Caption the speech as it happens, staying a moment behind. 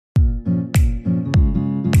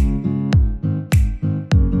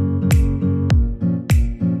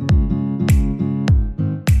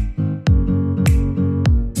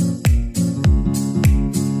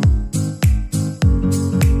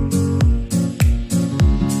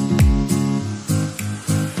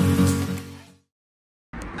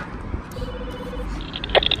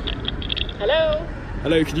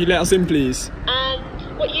Hello, could you let us in, please?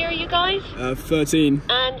 And what year are you guys? 13.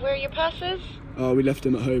 And where are your purses? Oh, we left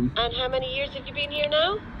them at home. And how many years have you been here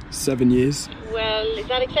now? 7 years. Well, is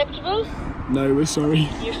that acceptable? No, we're sorry.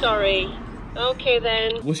 You're sorry. Okay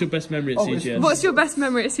then. What's your best memory at CGS? What's your best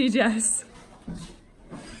memory at CGS?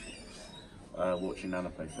 Watching Nana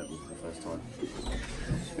play football for the first time.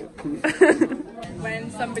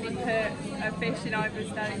 When somebody put a fish in Ivor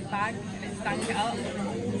Sterling's bag and it stank it up.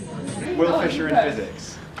 Will Fisher in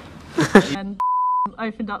physics. And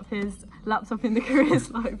opened up his laptop in the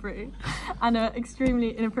careers library and an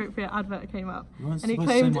extremely inappropriate advert came up. And he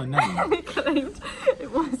claimed, he claimed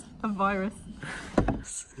it was a virus.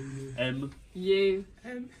 You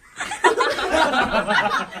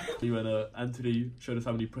when Anthony showed us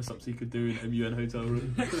how many press-ups he could do in MUN hotel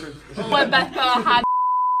room. When Becca had...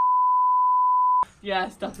 Yeah,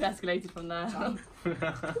 stuff escalated from there.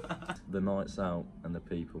 The nights out and the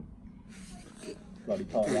people. Bloody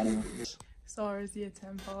party animals. Sarah's year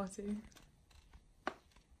 10 party.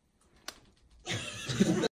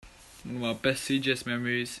 One of our best CGS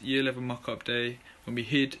memories, year 11 mock-up day, when we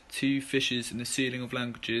hid 2 fishes in the ceiling of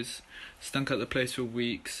languages, stunk out the place for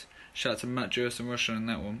weeks. Shout out to Matt, Joyce and Russia on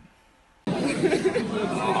that one.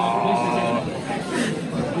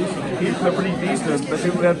 People are pretty decent, but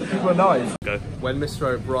people are nice. Go. When Mr.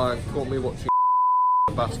 O'Brien caught me watching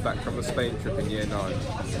the bus back from the Spain trip in year 9.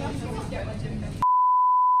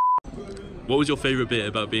 What was your favourite bit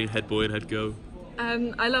about being head boy and head girl?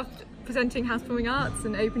 I loved presenting housewarming arts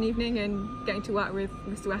and open evening and getting to work with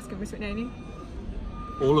Mr. West and Miss McNaney.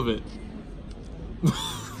 All of it.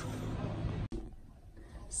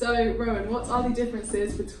 So, Rowan, what are the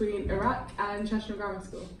differences between Iraq and Chesham Grammar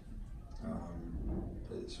School?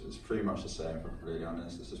 It's pretty much the same, if I'm really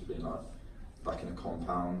honest. It's just been like back in a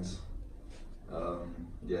compound.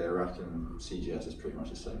 Yeah, Iraq and CGS is pretty much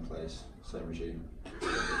the same place, same regime.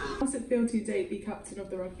 How does it feel to date the captain of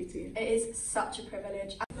the rugby team? It is such a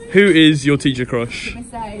privilege. Who is your teacher crush?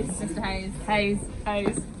 Mr. Hayes. Mr. Hayes.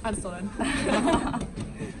 Hayes. And Solon.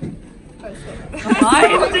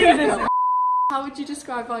 How would you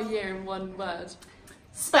describe our year in one word?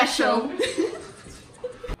 Special.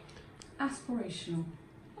 Aspirational.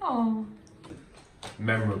 Oh.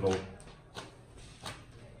 Memorable.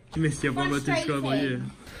 You missed your one word to describe our year.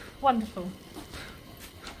 Wonderful.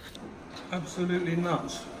 Absolutely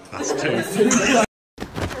nuts. That's 2.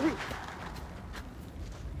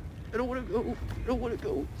 I don't want to go. I don't want to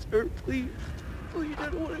go, sir. Please. Please, I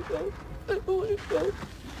don't want to go. I don't want to go.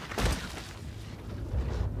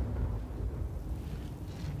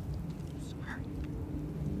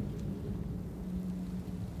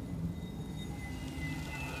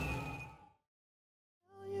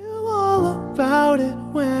 About it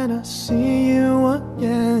when I see you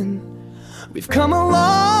again. We've come a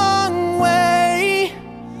long way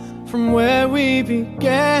from where we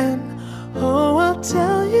began. Oh, I'll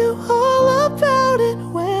tell you all about it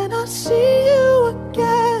when I see you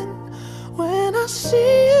again. When I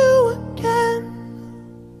see you again.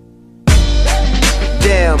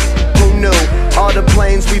 Damn, who knew? All the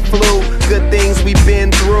planes we flew, good things we've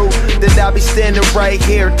been through, that I'll be standing right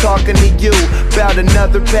here talking to you about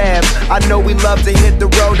another path. I know we love to hit the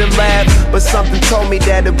road and laugh, but something told me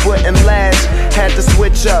that it wouldn't last. Had to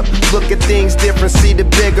switch up, look at things different, see the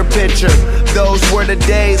bigger picture. Those were the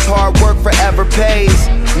days, hard work forever pays.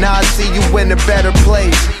 Now I see you in a better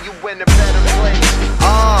place.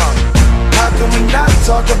 How can we not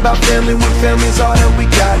talk about family when family's all that we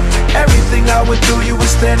got? Everything I went through, you were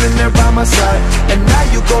standing there by my side, and now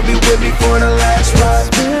you gon' be with me for the last ride.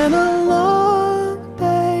 It's been a long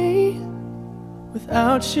day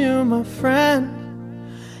without you, my friend,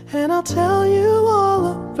 and I'll tell you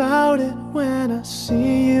all about it when I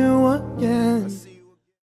see you again.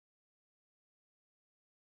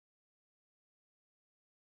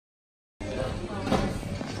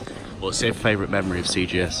 What's your favourite memory of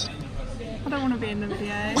CGS? I don't want to be in the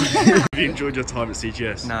video. Have you enjoyed your time at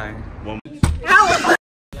CGS? No. One.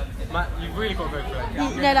 Matt, you've really got to go for it.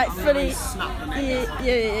 No, like fully.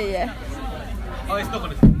 Yeah. Oh, it's not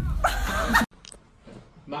going to.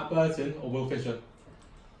 Matt Burton or Will Fisher?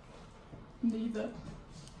 Neither.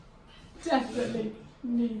 Definitely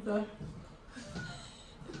neither.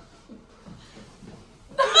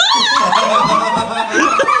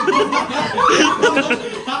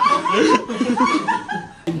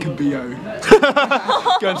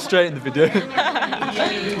 Going straight in the video.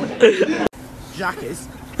 Jackers.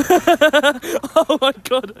 Oh my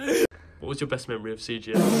god. What was your best memory of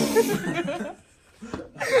CGS?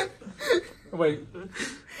 Wait.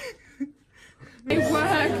 They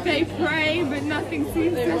work, they pray, but nothing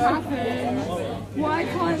seems to happen. Why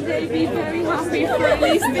can't they be very happy for at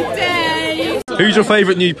least a day? Who's your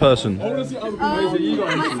favourite new person? My son.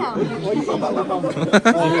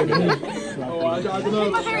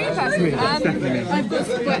 I've got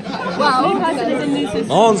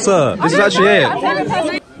Answer! This is actually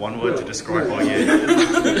it. One word to describe our year.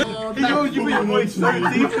 You put your voice so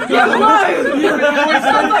deep.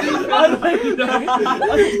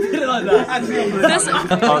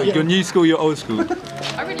 Your new school, your old school.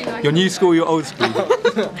 I really like Your new school, your old school.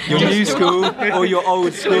 Your new school or your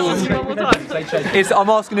old school. I'm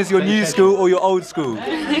asking, is your new school or your old school?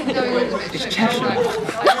 It's Chesham.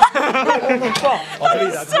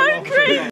 That's so crazy.